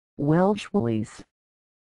Welsh Willies.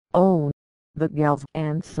 Oh, the gals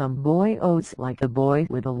and some boyos like a boy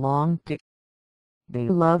with a long dick. They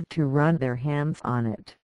love to run their hands on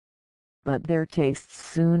it. But their tastes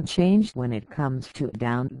soon change when it comes to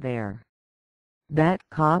down there. That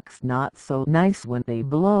cock's not so nice when they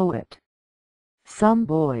blow it. Some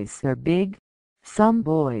boys are big, some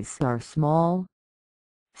boys are small.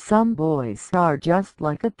 Some boys are just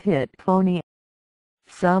like a pit pony.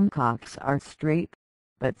 Some cocks are straight,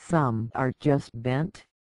 but some are just bent.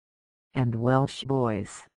 And Welsh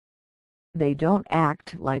boys, they don't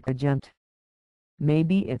act like a gent.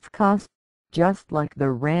 Maybe it's 'cause, just like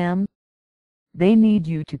the ram, they need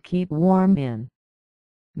you to keep warm in.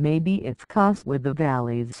 Maybe it's 'cause with the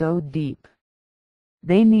valleys so deep,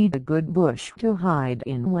 they need a good bush to hide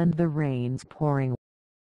in when the rain's pouring.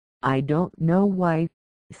 I don't know why,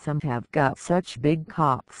 some have got such big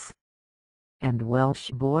cocks. And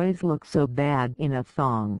Welsh boys look so bad in a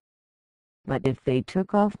thong. But if they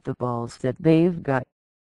took off the balls that they've got,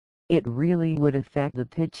 it really would affect the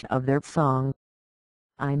pitch of their song.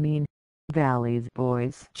 I mean, Valleys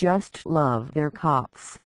boys just love their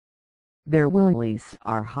cocks. Their willies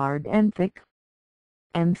are hard and thick.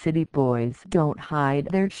 And city boys don't hide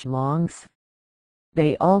their schlongs.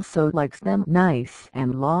 They also likes them nice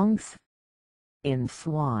and longs. In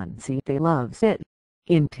Swansea they loves it.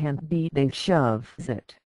 In Tenby they shoves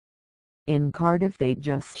it. In Cardiff they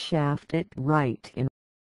just shaft it right in.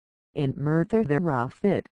 In Merthyr they rough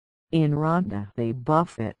it. In Rhondda they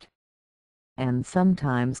buff it. And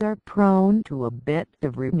sometimes are prone to a bit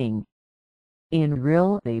of rimming. In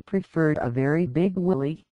Rhyl they prefer a very big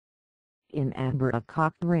willy. In Aber a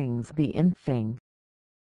cock rings the in thing.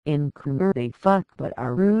 In Cumber they fuck but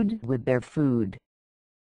are rude with their food.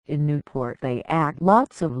 In Newport they act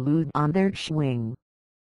lots of lewd on their swing.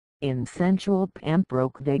 In central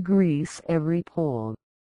Pembroke they grease every pole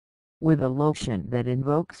with a lotion that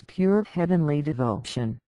invokes pure heavenly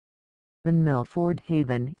devotion. In Milford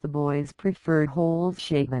Haven the boys prefer holes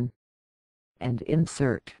shaven, and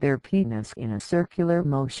insert their penis in a circular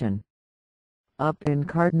motion. Up in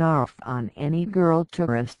Carnarvon on any girl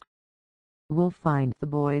tourist will find the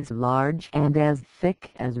boys large and as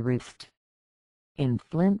thick as wrist. In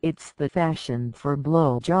Flint it's the fashion for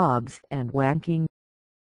blow jobs and wanking.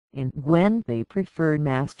 In Gwen they prefer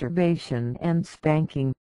masturbation and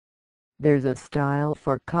spanking. There's a style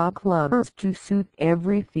for cock lovers to suit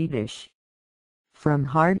every fetish. From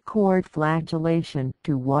hardcore flagellation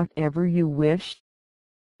to whatever you wish.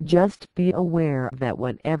 Just be aware that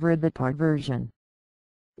whatever the perversion,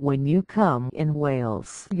 when you come in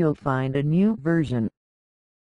Wales you'll find a new version.